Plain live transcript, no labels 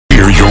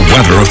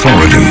Weather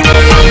Authority.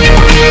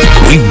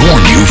 We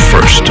warn you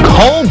first.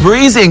 Cold,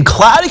 breezy, and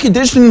cloudy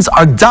conditions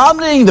are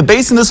dominating the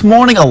basin this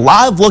morning. A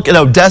live look at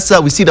Odessa.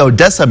 We see the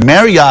Odessa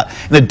Marriott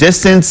in the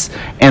distance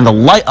and the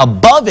light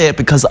above it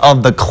because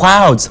of the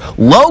clouds.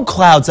 Low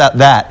clouds at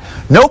that.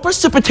 No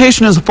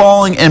precipitation is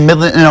falling in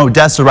Midland and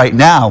Odessa right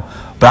now,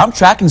 but I'm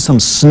tracking some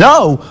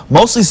snow,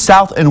 mostly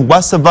south and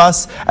west of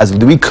us, as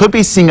we could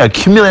be seeing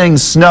accumulating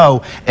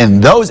snow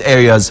in those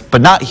areas, but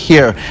not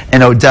here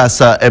in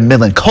Odessa and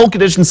Midland. Cold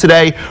conditions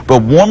today,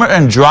 but warmer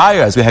and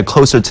drier as we head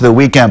closer to the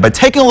weekend. But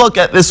taking a look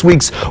at this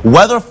week's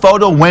weather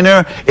photo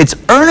winner, it's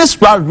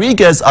Ernest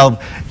Rodriguez of,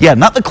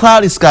 not the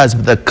cloudy skies,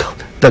 but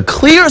the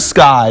clear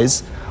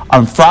skies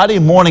on Friday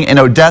morning in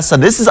Odessa.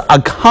 This is a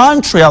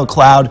contrail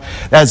cloud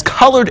that is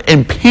colored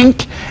in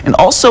pink and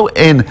also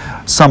in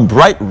some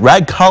bright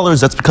red colors.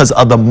 That's because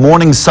of the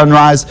morning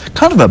sunrise.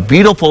 Kind of a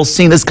beautiful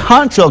scene. This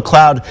contrail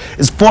cloud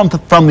is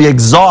formed from the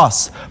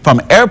exhaust from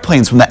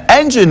airplanes, from the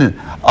engine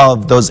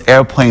of those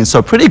airplanes.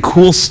 So pretty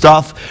cool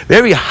stuff.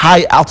 Very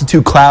high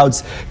altitude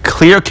clouds,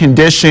 clear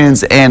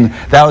conditions, and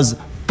that was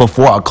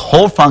before a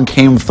cold front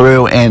came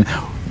through, and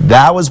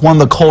that was one of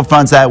the cold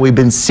fronts that we've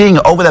been seeing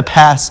over the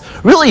past,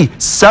 really,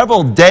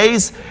 several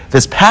days.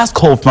 This past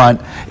cold front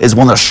is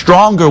one of the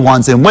stronger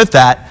ones, and with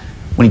that,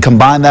 when you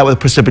combine that with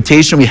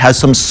precipitation, we have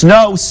some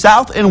snow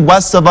south and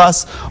west of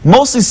us,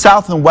 mostly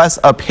south and west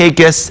of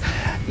Pecos,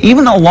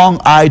 even along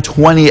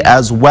I-20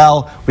 as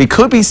well. We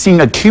could be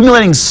seeing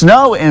accumulating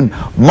snow in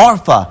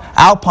Marfa,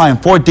 Alpine,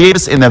 Fort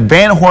Davis, and the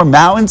Van Horn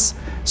Mountains.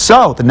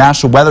 So the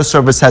National Weather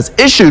Service has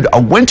issued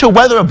a winter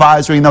weather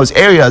advisory in those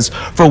areas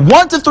for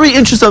 1 to 3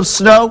 inches of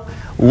snow.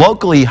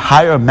 Locally,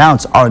 higher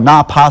amounts are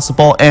not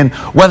possible, and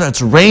whether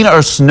it's rain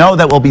or snow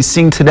that we'll be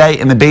seeing today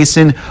in the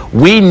basin,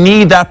 we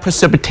need that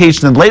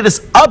precipitation. The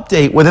latest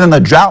update within the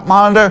drought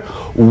monitor,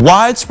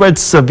 widespread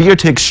severe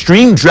to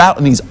extreme drought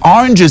in these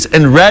oranges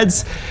and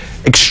reds.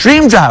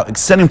 Extreme drought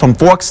extending from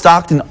Fort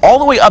Stockton all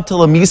the way up to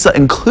Lamesa,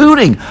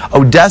 including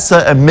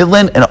Odessa and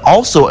Midland, and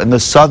also in the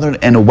southern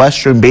and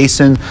western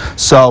basin.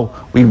 So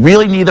we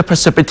really need the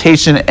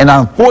precipitation, and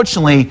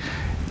unfortunately,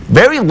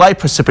 very light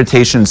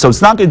precipitation, so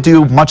it's not going to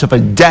do much of a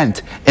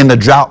dent in the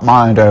drought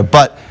monitor.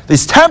 But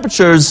these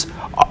temperatures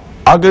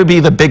are going to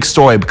be the big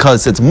story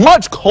because it's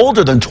much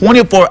colder than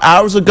 24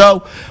 hours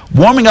ago,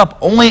 warming up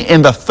only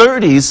in the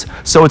 30s,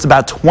 so it's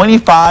about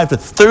 25 to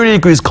 30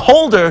 degrees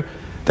colder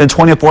than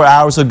 24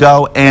 hours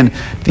ago, and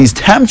these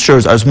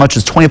temperatures are as much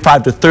as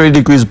 25 to 30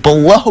 degrees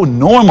below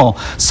normal.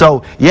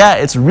 So yeah,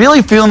 it's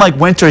really feeling like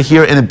winter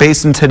here in the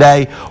basin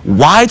today.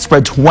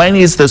 Widespread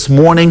 20s this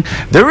morning.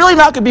 They're really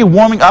not going to be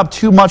warming up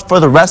too much for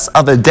the rest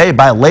of the day.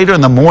 By later in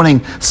the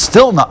morning,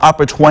 still in the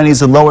upper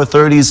 20s and lower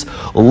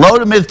 30s, low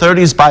to mid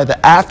 30s by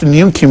the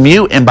afternoon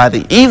commute, and by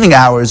the evening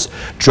hours,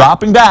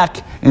 dropping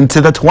back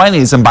into the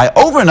 20s, and by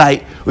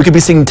overnight we could be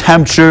seeing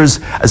temperatures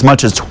as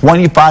much as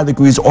 25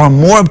 degrees or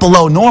more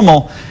below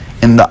normal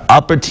in the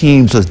upper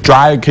teens, with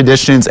drier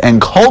conditions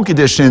and cold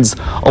conditions,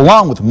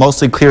 along with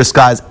mostly clear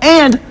skies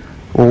and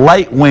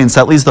light winds.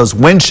 At least those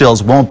wind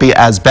chills won't be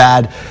as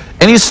bad.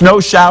 Any snow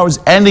showers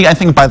ending, I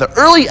think, by the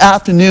early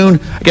afternoon.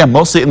 Again,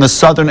 mostly in the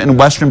southern and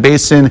western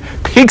basin.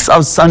 Peaks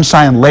of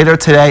sunshine later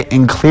today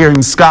and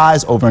clearing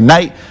skies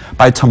overnight.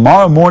 By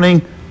tomorrow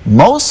morning,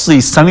 mostly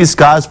sunny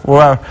skies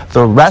for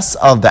the rest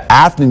of the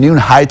afternoon.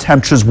 High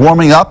temperatures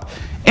warming up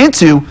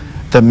into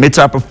the mid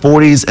to upper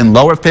 40s and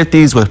lower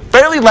 50s with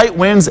fairly light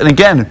winds, and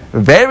again,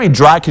 very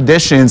dry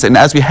conditions. And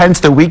as we head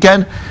into the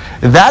weekend,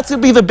 that's going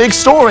to be the big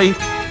story,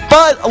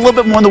 but a little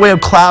bit more in the way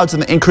of clouds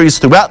and the increase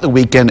throughout the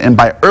weekend. And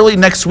by early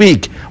next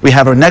week, we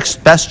have our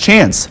next best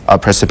chance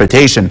of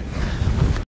precipitation.